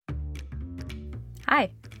Hi,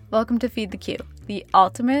 welcome to Feed the Queue, the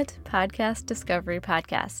ultimate podcast discovery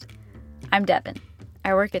podcast. I'm Devin.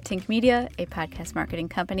 I work at Tink Media, a podcast marketing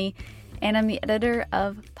company, and I'm the editor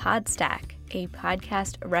of Podstack, a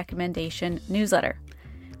podcast recommendation newsletter.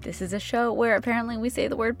 This is a show where apparently we say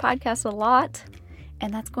the word podcast a lot,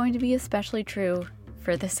 and that's going to be especially true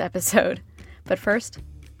for this episode. But first,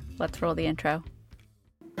 let's roll the intro.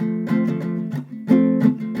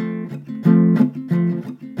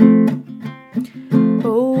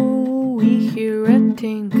 Oh, we here at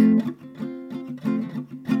Tink,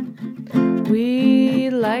 we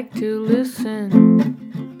like to listen,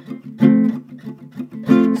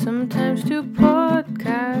 sometimes to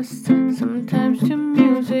podcasts, sometimes to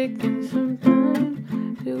music, and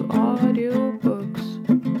sometimes to audiobooks.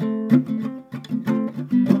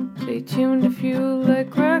 Stay tuned if you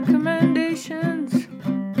like recommendations,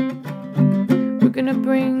 we're gonna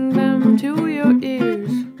bring them to your ears.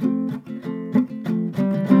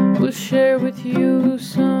 We'll share with you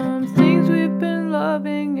some things we've been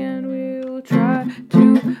loving, and we'll try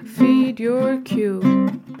to feed your queue.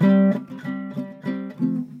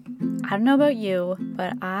 I don't know about you,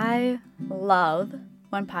 but I love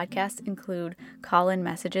when podcasts include call-in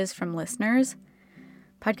messages from listeners.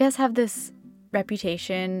 Podcasts have this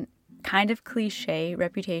reputation, kind of cliche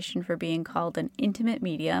reputation, for being called an intimate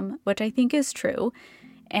medium, which I think is true.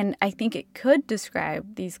 And I think it could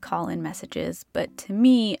describe these call-in messages, but to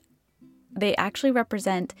me, they actually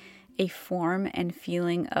represent a form and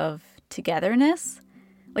feeling of togetherness.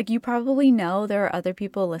 Like, you probably know there are other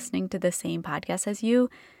people listening to the same podcast as you,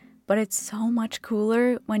 but it's so much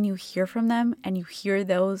cooler when you hear from them and you hear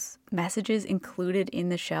those messages included in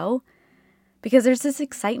the show, because there's this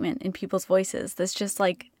excitement in people's voices that's just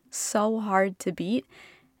like so hard to beat.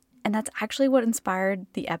 And that's actually what inspired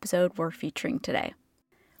the episode we're featuring today.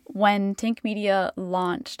 When Tink Media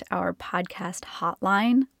launched our podcast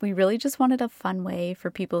hotline, we really just wanted a fun way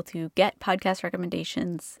for people to get podcast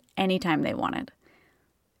recommendations anytime they wanted.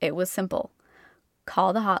 It was simple.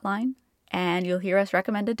 Call the hotline and you'll hear us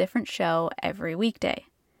recommend a different show every weekday.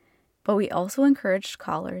 But we also encouraged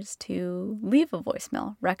callers to leave a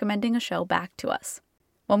voicemail recommending a show back to us.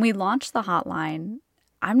 When we launched the hotline,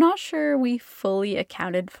 I'm not sure we fully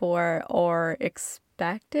accounted for or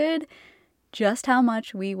expected just how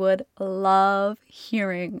much we would love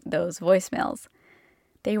hearing those voicemails.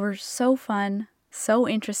 They were so fun, so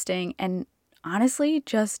interesting, and honestly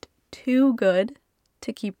just too good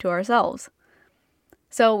to keep to ourselves.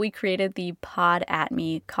 So we created the Pod at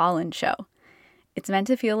Me call-in show. It's meant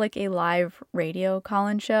to feel like a live radio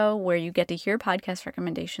call-in show where you get to hear podcast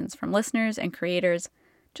recommendations from listeners and creators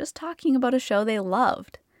just talking about a show they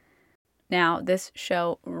loved. Now, this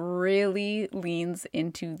show really leans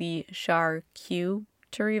into the charcuterie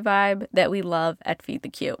vibe that we love at Feed the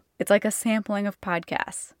Queue. It's like a sampling of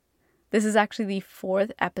podcasts. This is actually the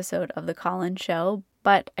 4th episode of the call-in show,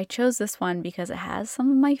 but I chose this one because it has some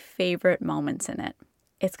of my favorite moments in it.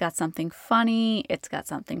 It's got something funny, it's got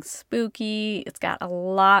something spooky, it's got a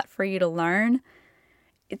lot for you to learn.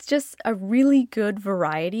 It's just a really good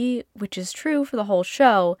variety, which is true for the whole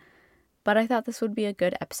show, but I thought this would be a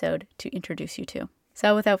good episode to introduce you to.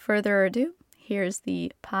 So without further ado, here's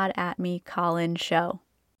the Pod at Me call-in show.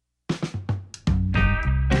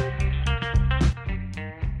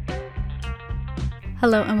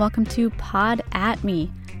 Hello and welcome to Pod at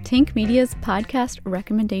Me, Tink Media's podcast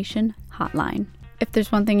recommendation hotline. If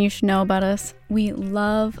there's one thing you should know about us, we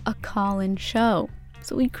love a call-in show,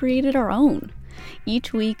 so we created our own.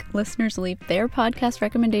 Each week, listeners leave their podcast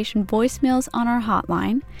recommendation voicemails on our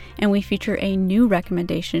hotline, and we feature a new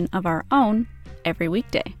recommendation of our own every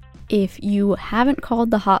weekday. If you haven't called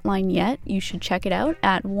the hotline yet, you should check it out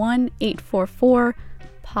at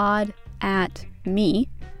 1-844-POD-AT-ME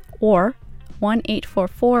or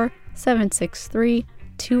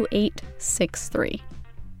 1-844-763-2863.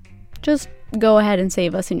 Just go ahead and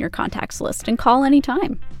save us in your contacts list and call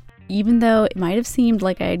anytime. Even though it might have seemed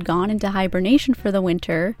like I had gone into hibernation for the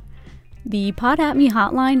winter, the Pod at Me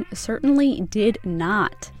hotline certainly did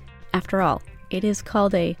not. After all, it is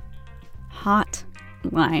called a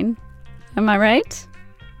hotline. Am I right?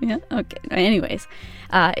 Yeah, okay. Anyways,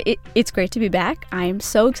 it's great to be back. I am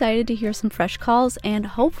so excited to hear some fresh calls, and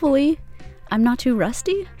hopefully I'm not too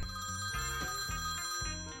rusty.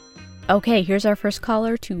 Okay, here's our first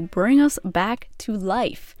caller to bring us back to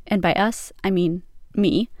life. And by us, I mean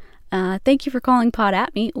me. Thank you for calling Pod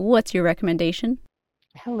at Me. What's your recommendation?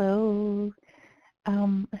 Hello.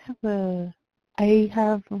 I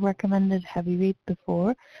have recommended Heavyweight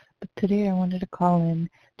before, but today I wanted to call in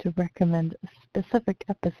to recommend a specific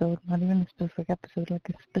episode, not even a specific episode, like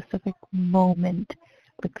a specific moment,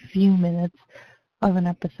 like a few minutes of an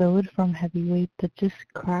episode from Heavyweight that just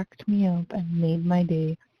cracked me up and made my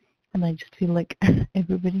day. And I just feel like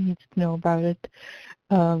everybody needs to know about it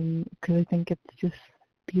because I think it's just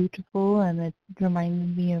beautiful, and it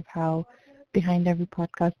reminded me of how behind every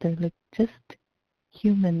podcast they're like just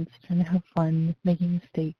humans trying to have fun, making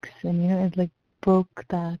mistakes, and it like broke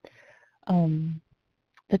that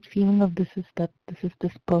feeling of this is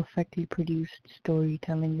this perfectly produced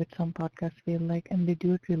storytelling, which some podcasts feel like, and they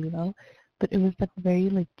do it really well. But it was that very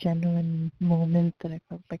like genuine moment that I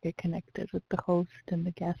felt like I connected with the host and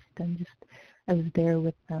the guest, and just I was there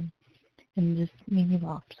with them, and it just made me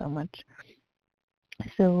laugh so much.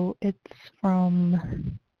 So it's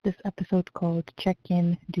from this episode called Check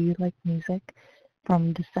In, Do You Like Music?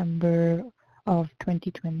 From December of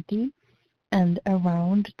 2020. And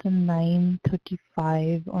around the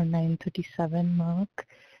 9:35 or 9:37 mark,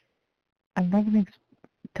 I'm not going to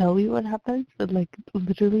tell you what happens, but like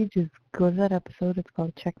literally just go to that episode. It's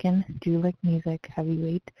called Check In, Do You Like Music?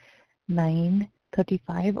 Heavyweight,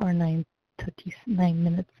 9:35 or 9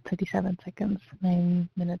 minutes 37 seconds, 9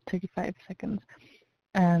 minutes 35 seconds.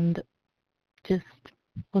 And just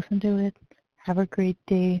listen to it. Have a great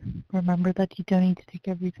day. Remember that you don't need to take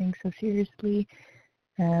everything so seriously,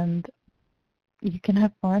 and you can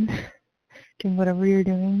have fun doing whatever you're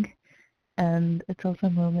doing. And it's also a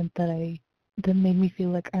moment that made me feel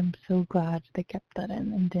like I'm so glad they kept that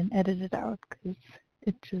in and didn't edit it out, because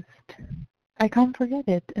it just, I can't forget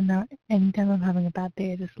it. And now anytime I'm having a bad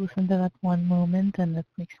day, I just listen to that one moment and it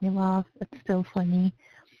makes me laugh. It's still funny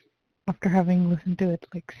after having listened to it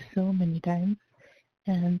like so many times.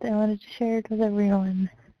 And I wanted to share it with everyone.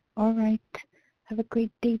 All right. Have a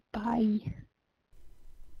great day. Bye.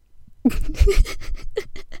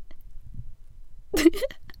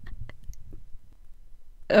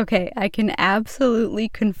 Okay, I can absolutely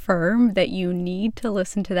confirm that you need to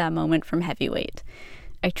listen to that moment from Heavyweight.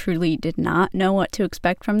 I truly did not know what to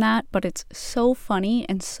expect from that, but it's so funny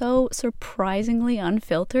and so surprisingly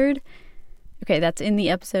unfiltered. Okay, that's in the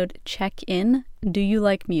episode Check In, Do You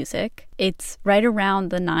Like Music? It's right around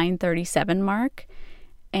the 9:37 mark.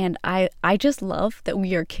 And I just love that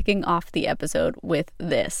we are kicking off the episode with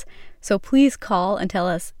this. So please call and tell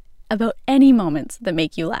us about any moments that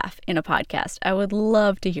make you laugh in a podcast. I would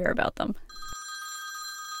love to hear about them.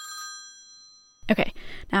 Okay,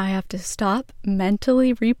 now I have to stop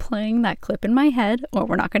mentally replaying that clip in my head, or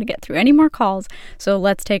we're not going to get through any more calls. So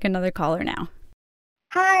let's take another caller now.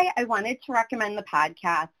 Hi, I wanted to recommend the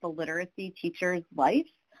podcast, The Literacy Teacher's Life.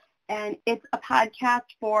 And it's a podcast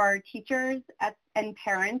for teachers and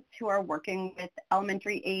parents who are working with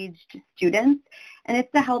elementary-aged students. And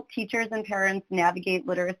it's to help teachers and parents navigate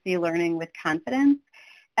literacy learning with confidence.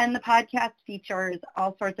 And the podcast features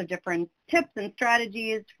all sorts of different tips and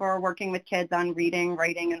strategies for working with kids on reading,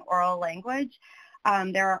 writing, and oral language.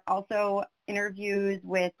 There are also interviews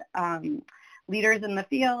with leaders in the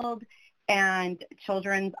field and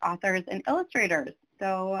children's authors and illustrators.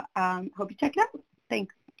 So hope you check it out.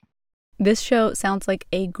 Thanks. This show sounds like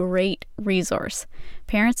a great resource.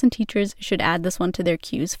 Parents and teachers should add this one to their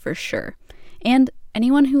queues for sure. And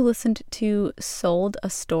anyone who listened to Sold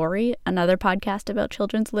a Story, another podcast about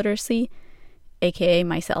children's literacy, aka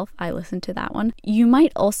myself, I listened to that one, you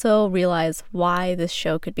might also realize why this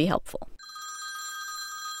show could be helpful.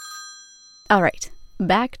 All right,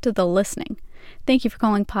 back to the listening. Thank you for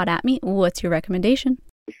calling Pod at Me. What's your recommendation?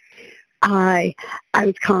 I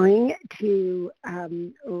was calling to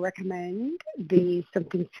recommend the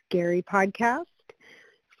Something Scary podcast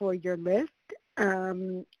for your list.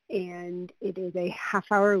 And it is a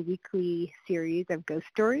half-hour weekly series of ghost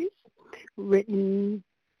stories written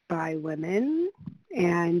by women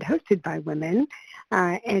and hosted by women.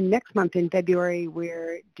 And next month in February,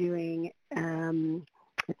 we're doing a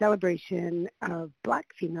celebration of Black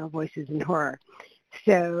female voices in horror.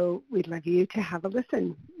 So we'd love you to have a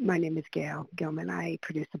listen. My name is Gail Gilman. I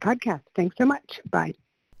produce the podcast. Thanks so much. Bye.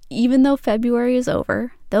 Even though February is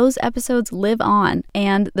over, those episodes live on,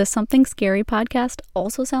 and the Something Scary podcast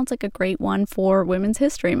also sounds like a great one for Women's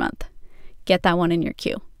History Month. Get that one in your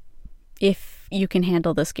queue, if you can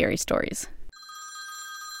handle the scary stories.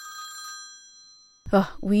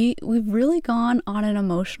 Oh, we've really gone on an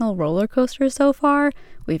emotional roller coaster so far.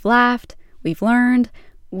 We've laughed, we've learned,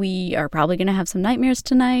 we are probably going to have some nightmares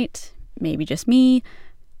tonight, maybe just me.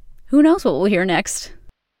 Who knows what we'll hear next?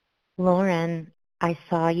 Lauren, I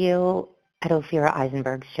saw you at Ophira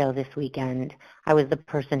Eisenberg's show this weekend. I was the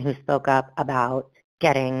person who spoke up about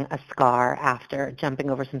getting a scar after jumping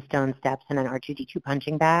over some stone steps in an R2-D2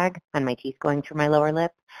 punching bag and my teeth going through my lower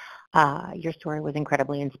lip. Your story was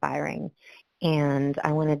incredibly inspiring. And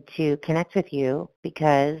I wanted to connect with you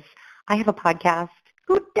because I have a podcast.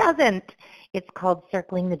 Who doesn't? It's called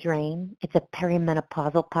Circling the Drain. It's a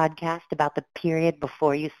perimenopausal podcast about the period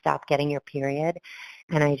before you stop getting your period,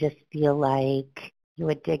 and I just feel like you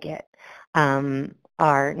would dig it.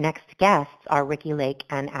 Our next guests are Ricky Lake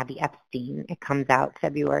and Abby Epstein. It comes out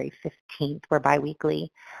February 15th. We're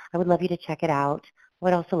bi-weekly. I would love you to check it out. I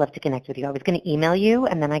would also love to connect with you. I was going to email you,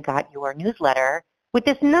 and then I got your newsletter with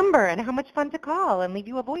this number and how much fun to call and leave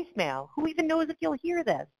you a voicemail. Who even knows if you'll hear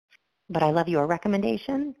this? But I love your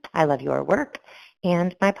recommendation. I love your work.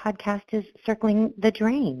 And my podcast is Circling the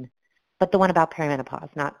Drain, but the one about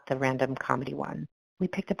perimenopause, not the random comedy one. We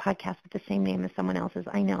picked a podcast with the same name as someone else's.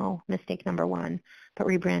 I know, mistake number one, but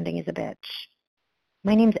rebranding is a bitch.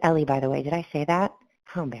 My name's Ellie, by the way. Did I say that?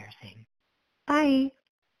 How embarrassing. Bye.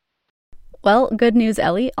 Well, good news,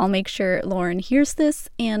 Ellie. I'll make sure Lauren hears this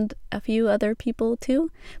and a few other people too.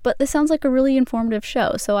 But this sounds like a really informative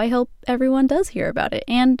show, so I hope everyone does hear about it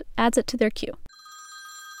and adds it to their queue.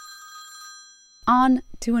 On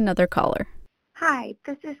to another caller. Hi,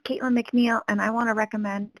 this is Caitlin McNeil, and I want to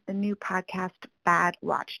recommend the new podcast, Bad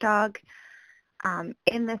Watchdog.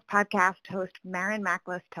 In this podcast, host Marin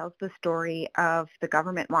Maklis tells the story of the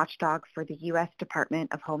government watchdog for the U.S.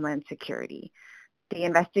 Department of Homeland Security. The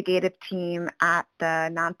investigative team at the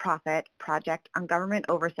nonprofit Project on Government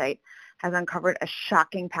Oversight has uncovered a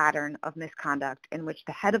shocking pattern of misconduct in which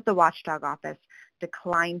the head of the watchdog office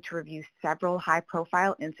declined to review several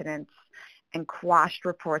high-profile incidents and quashed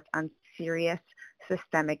reports on serious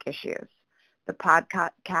systemic issues. The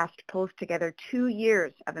podcast pulls together 2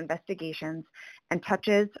 years of investigations and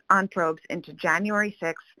touches on probes into January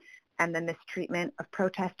 6th and the mistreatment of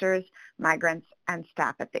protesters, migrants, and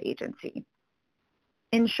staff at the agency.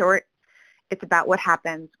 In short, it's about what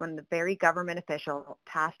happens when the very government official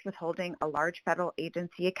tasked with holding a large federal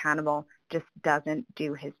agency accountable just doesn't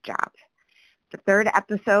do his job. The third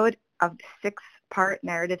episode of the 6-part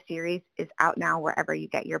narrative series is out now wherever you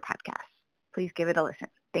get your podcasts. Please give it a listen.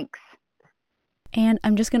 Thanks. And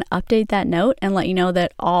I'm just going to update that note and let you know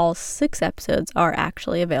that all 6 episodes are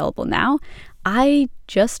actually available now. I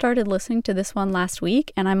just started listening to this one last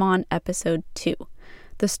week, and I'm on episode 2.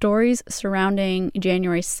 The stories surrounding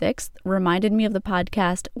January 6th reminded me of the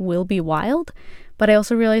podcast Will Be Wild, but I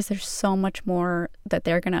also realized there's so much more that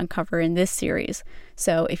they're going to uncover in this series.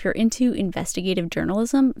 So if you're into investigative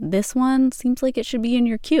journalism, this one seems like it should be in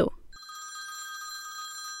your queue.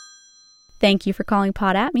 Thank you for calling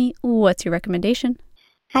Pod at Me. What's your recommendation?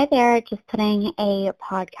 Hi there, just putting a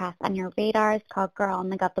podcast on your radar. It's called Girl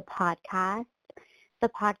on the Gut, the podcast. The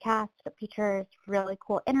podcast features really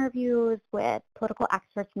cool interviews with political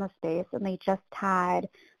experts in the space, and they just had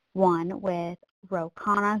one with Ro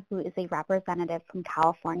Khanna, who is a representative from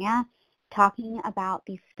California, talking about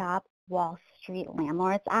the Stop Wall Street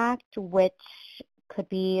Landlords Act, which could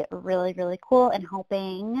be really, really cool in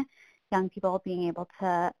helping young people being able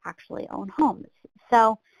to actually own homes.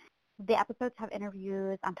 So the episodes have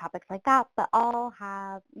interviews on topics like that, but all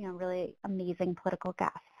have, really amazing political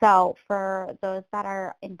guests. So for those that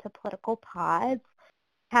are into political pods,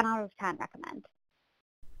 10 out of 10 recommend.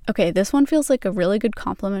 Okay, this one feels like a really good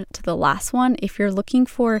complement to the last one. If you're looking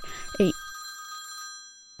for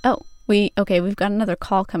we've got another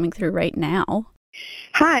call coming through right now.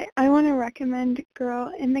 Hi, I want to recommend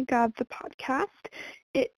Girl in the Gut, the podcast.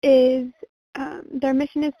 It is their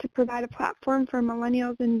mission is to provide a platform for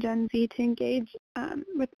millennials and Gen Z to engage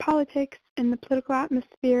with politics and the political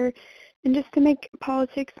atmosphere, and just to make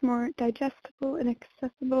politics more digestible and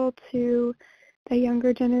accessible to the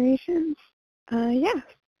younger generations.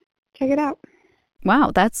 Check it out.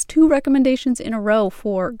 Wow, that's 2 recommendations in a row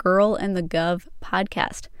for Girl and the Gov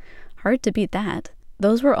podcast. Hard to beat that.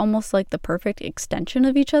 Those were almost like the perfect extension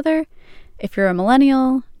of each other. If you're a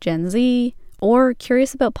millennial, Gen Z, or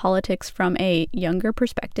curious about politics from a younger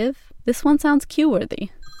perspective, this one sounds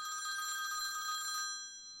cue-worthy.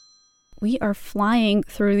 We are flying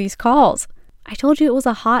through these calls. I told you it was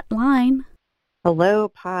a hot line. Hello,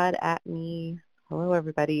 Pod at Me. Hello,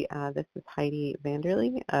 everybody. This is Heidi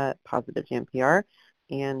Vanderlee at Positive Jam PR,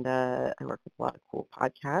 and I work with a lot of cool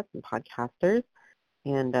podcasts and podcasters,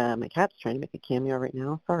 and my cat's trying to make a cameo right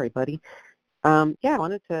now. Sorry, buddy. I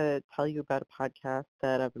wanted to tell you about a podcast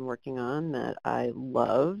that I've been working on that I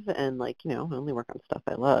love, and I only work on stuff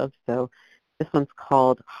I love. So this one's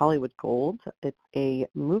called Hollywood Gold. It's a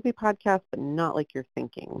movie podcast, but not like you're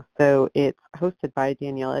thinking. So it's hosted by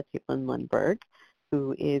Daniela Tietlin Lundberg,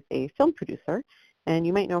 who is a film producer, and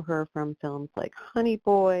you might know her from films like Honey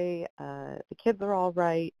Boy, The Kids Are All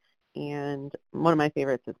Right, and one of my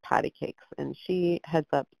favorites is Patty Cakes, and she heads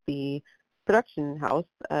up the production house,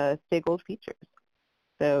 Stay Gold Features.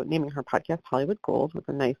 So naming her podcast Hollywood Gold was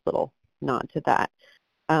a nice little nod to that.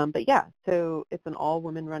 But yeah, so it's an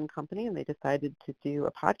all-women-run company, and they decided to do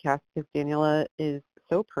a podcast because Daniela is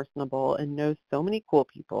so personable and knows so many cool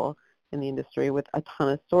people in the industry with a ton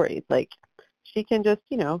of stories. Like, she can just,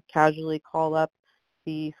 casually call up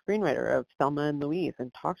the screenwriter of Thelma and Louise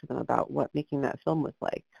and talk to them about what making that film was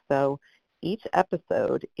like. So each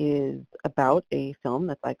episode is about a film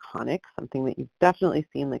that's iconic, something that you've definitely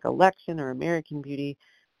seen, like Election or American Beauty,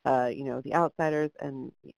 The Outsiders,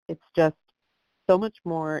 and it's just so much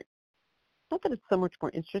more, not that it's so much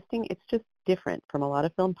more interesting, it's just different from a lot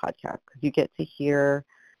of film podcasts because you get to hear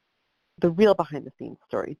the real behind-the-scenes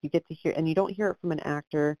stories. You get to hear, and you don't hear it from an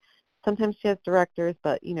actor. Sometimes she has directors,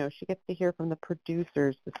 but, she gets to hear from the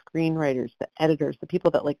producers, the screenwriters, the editors, the people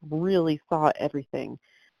that, really saw everything.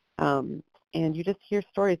 And you just hear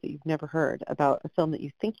stories that you've never heard about a film that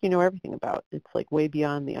you think you know everything about. It's, way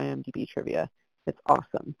beyond the IMDb trivia. It's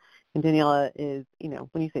awesome. And Daniela is,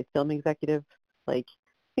 when you say film executive,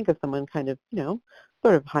 think of someone kind of,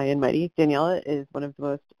 sort of high and mighty. Daniela is one of the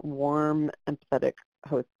most warm, empathetic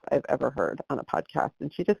hosts I've ever heard on a podcast,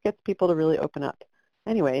 and she just gets people to really open up.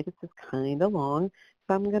 Anyway, this is kind of long,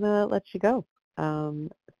 so I'm going to let you go.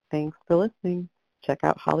 Thanks for listening. Check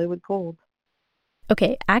out Hollywood Gold.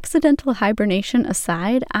 Okay, accidental hibernation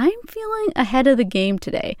aside, I'm feeling ahead of the game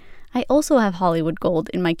today. I also have Hollywood Gold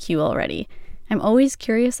in my queue already. I'm always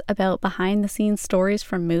curious about behind-the-scenes stories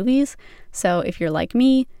from movies, so if you're like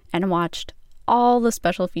me and watched all the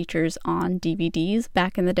special features on DVDs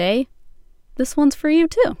back in the day, this one's for you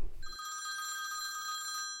too.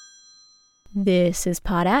 This is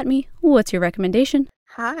Pod at Me. What's your recommendation?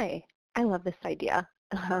 Hi, I love this idea.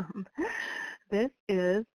 This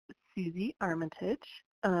is Susie Armitage.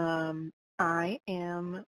 I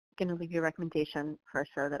am going to leave you a recommendation for a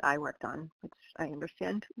show that I worked on, which I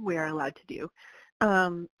understand we are allowed to do.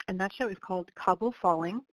 And that show is called Kabul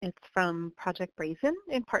Falling. It's from Project Brazen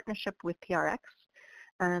in partnership with PRX.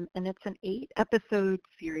 And it's an 8-episode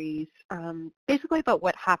series, basically about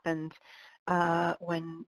what happened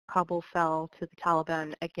when Kabul fell to the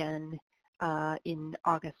Taliban again in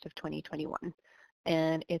August of 2021.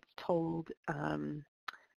 And it's told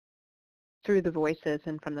through the voices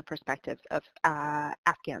and from the perspectives of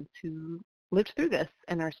Afghans who lived through this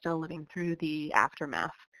and are still living through the aftermath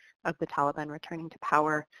of the Taliban returning to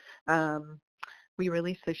power. We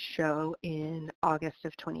released this show in August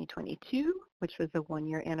of 2022, which was the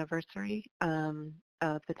 1-year anniversary of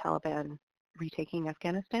the Taliban retaking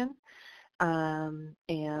Afghanistan.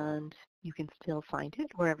 And you can still find it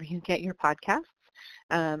wherever you get your podcasts.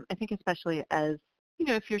 I think especially as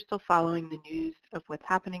if you're still following the news of what's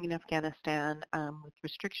happening in Afghanistan with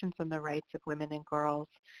restrictions on the rights of women and girls,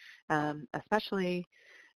 especially,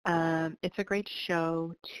 it's a great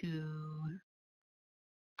show to...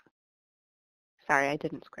 Sorry, I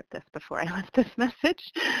didn't script this before I left this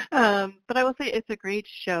message, but I will say it's a great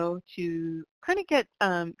show to kind of get,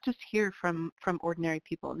 just hear from ordinary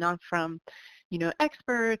people, not from,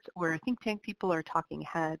 experts or think tank people or talking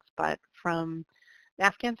heads, but from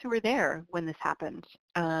Afghans who were there when this happened.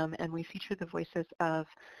 And we feature the voices of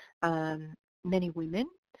many women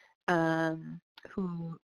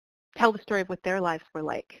who tell the story of what their lives were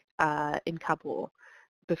like in Kabul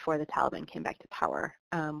before the Taliban came back to power,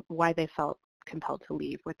 why they felt compelled to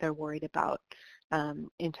leave, what they're worried about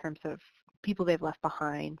in terms of people they've left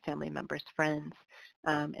behind, family members, friends.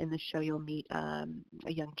 In the show you'll meet a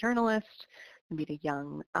young journalist, you'll meet a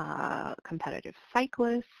young competitive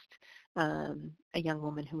cyclist, a young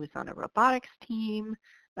woman who was on a robotics team.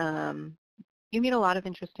 You meet a lot of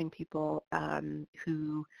interesting people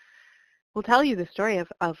who will tell you the story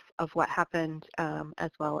of what happened,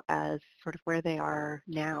 as well as sort of where they are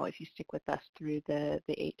now if you stick with us through the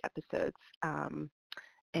 8 episodes,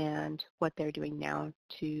 and what they're doing now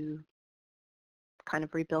to kind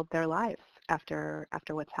of rebuild their lives after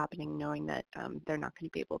what's happening, knowing that they're not going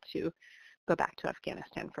to be able to go back to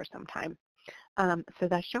Afghanistan for some time. So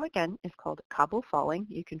that show, again, is called Kabul Falling.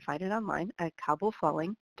 You can find it online at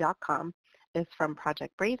kabulfalling.com. It's from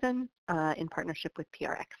Project Brazen in partnership with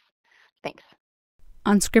PRX. Thanks.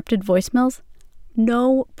 Unscripted voicemails?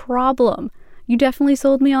 No problem. You definitely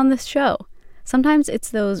sold me on this show. Sometimes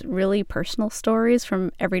it's those really personal stories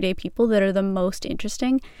from everyday people that are the most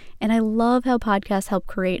interesting, and I love how podcasts help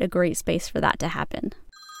create a great space for that to happen.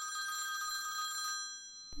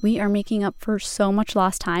 We are making up for so much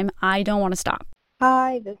lost time. I don't want to stop.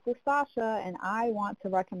 Hi, this is Sasha, and I want to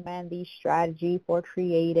recommend the Strategy for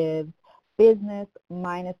Creatives Business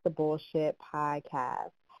Minus the Bullshit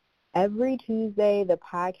podcast. Every Tuesday, the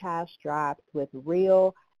podcast drops with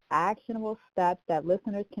real, actionable steps that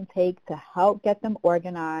listeners can take to help get them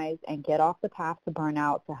organized and get off the path to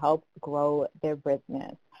burnout to help grow their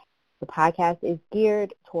business. The podcast is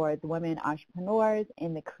geared towards women entrepreneurs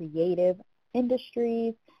in the creative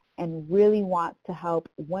industries and really wants to help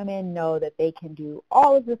women know that they can do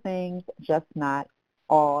all of the things, just not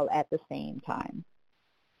all at the same time.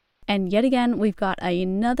 And yet again, we've got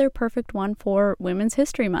another perfect one for Women's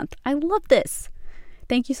History Month. I love this.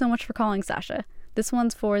 Thank you so much for calling, Sasha. This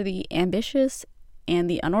one's for the ambitious and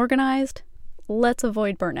the unorganized. Let's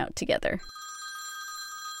avoid burnout together.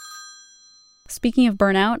 Speaking of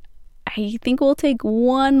burnout, I think we'll take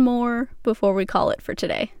one more before we call it for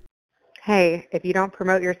today. Hey, if you don't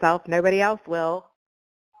promote yourself, nobody else will.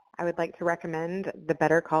 I would like to recommend the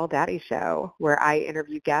Better Call Daddy show, where I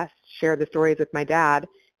interview guests, share the stories with my dad,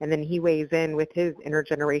 and then he weighs in with his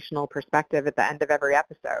intergenerational perspective at the end of every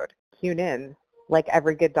episode. Tune in, like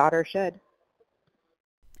every good daughter should.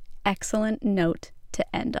 Excellent note to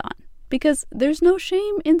end on, because there's no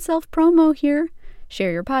shame in self-promo here.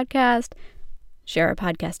 Share your podcast, share a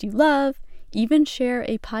podcast you love, even share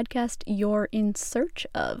a podcast you're in search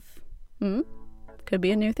of. Could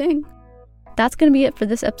be a new thing. That's going to be it for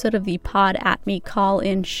this episode of the Pod at Me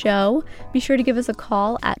call-in show. Be sure to give us a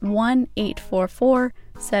call at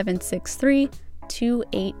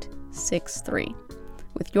 1-844-763-2863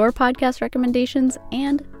 with your podcast recommendations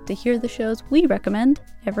and to hear the shows we recommend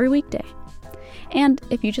every weekday. And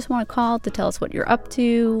if you just want to call to tell us what you're up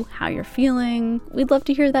to, how you're feeling, we'd love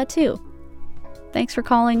to hear that too. Thanks for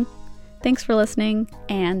calling. Thanks for listening.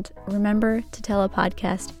 And remember to tell a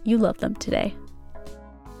podcast you love them today.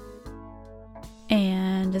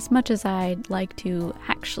 And as much as I'd like to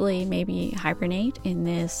actually maybe hibernate in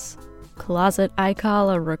this closet I call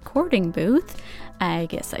a recording booth, I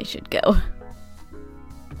guess I should go.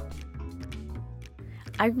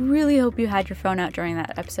 I really hope you had your phone out during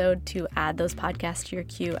that episode to add those podcasts to your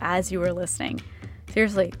queue as you were listening.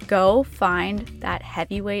 Seriously, go find that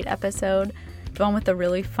heavyweight episode, the one with the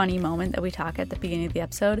really funny moment that we talk at the beginning of the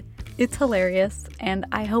episode. It's hilarious, and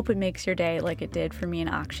I hope it makes your day like it did for me and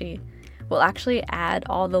Akshi. We'll actually add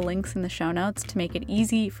all the links in the show notes to make it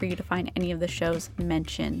easy for you to find any of the shows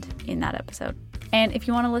mentioned in that episode. And if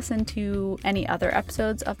you want to listen to any other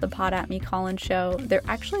episodes of the Pod at Me call-in show, they're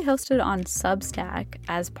actually hosted on Substack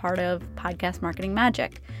as part of Podcast Marketing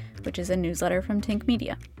Magic, which is a newsletter from Tink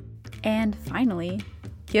Media. And finally,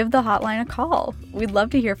 give the hotline a call. We'd love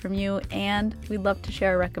to hear from you, and we'd love to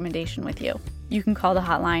share a recommendation with you. You can call the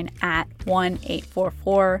hotline at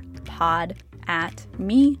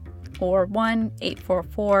 1-844-POD-AT-ME or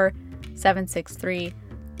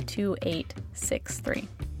 1-844-763-2863.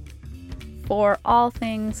 For all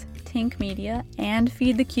things Tink Media and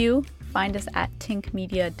Feed the Q, find us at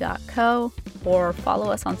tinkmedia.co or follow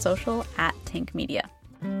us on social at Tink Media.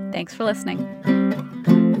 Thanks for listening.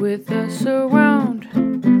 With us around,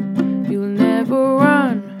 you'll never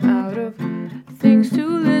run out of things to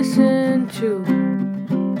listen to.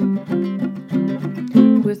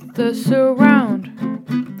 With us around,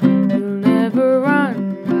 you'll never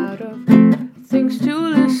run out of things to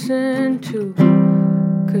listen to.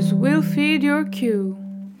 'Cause we'll feed your queue.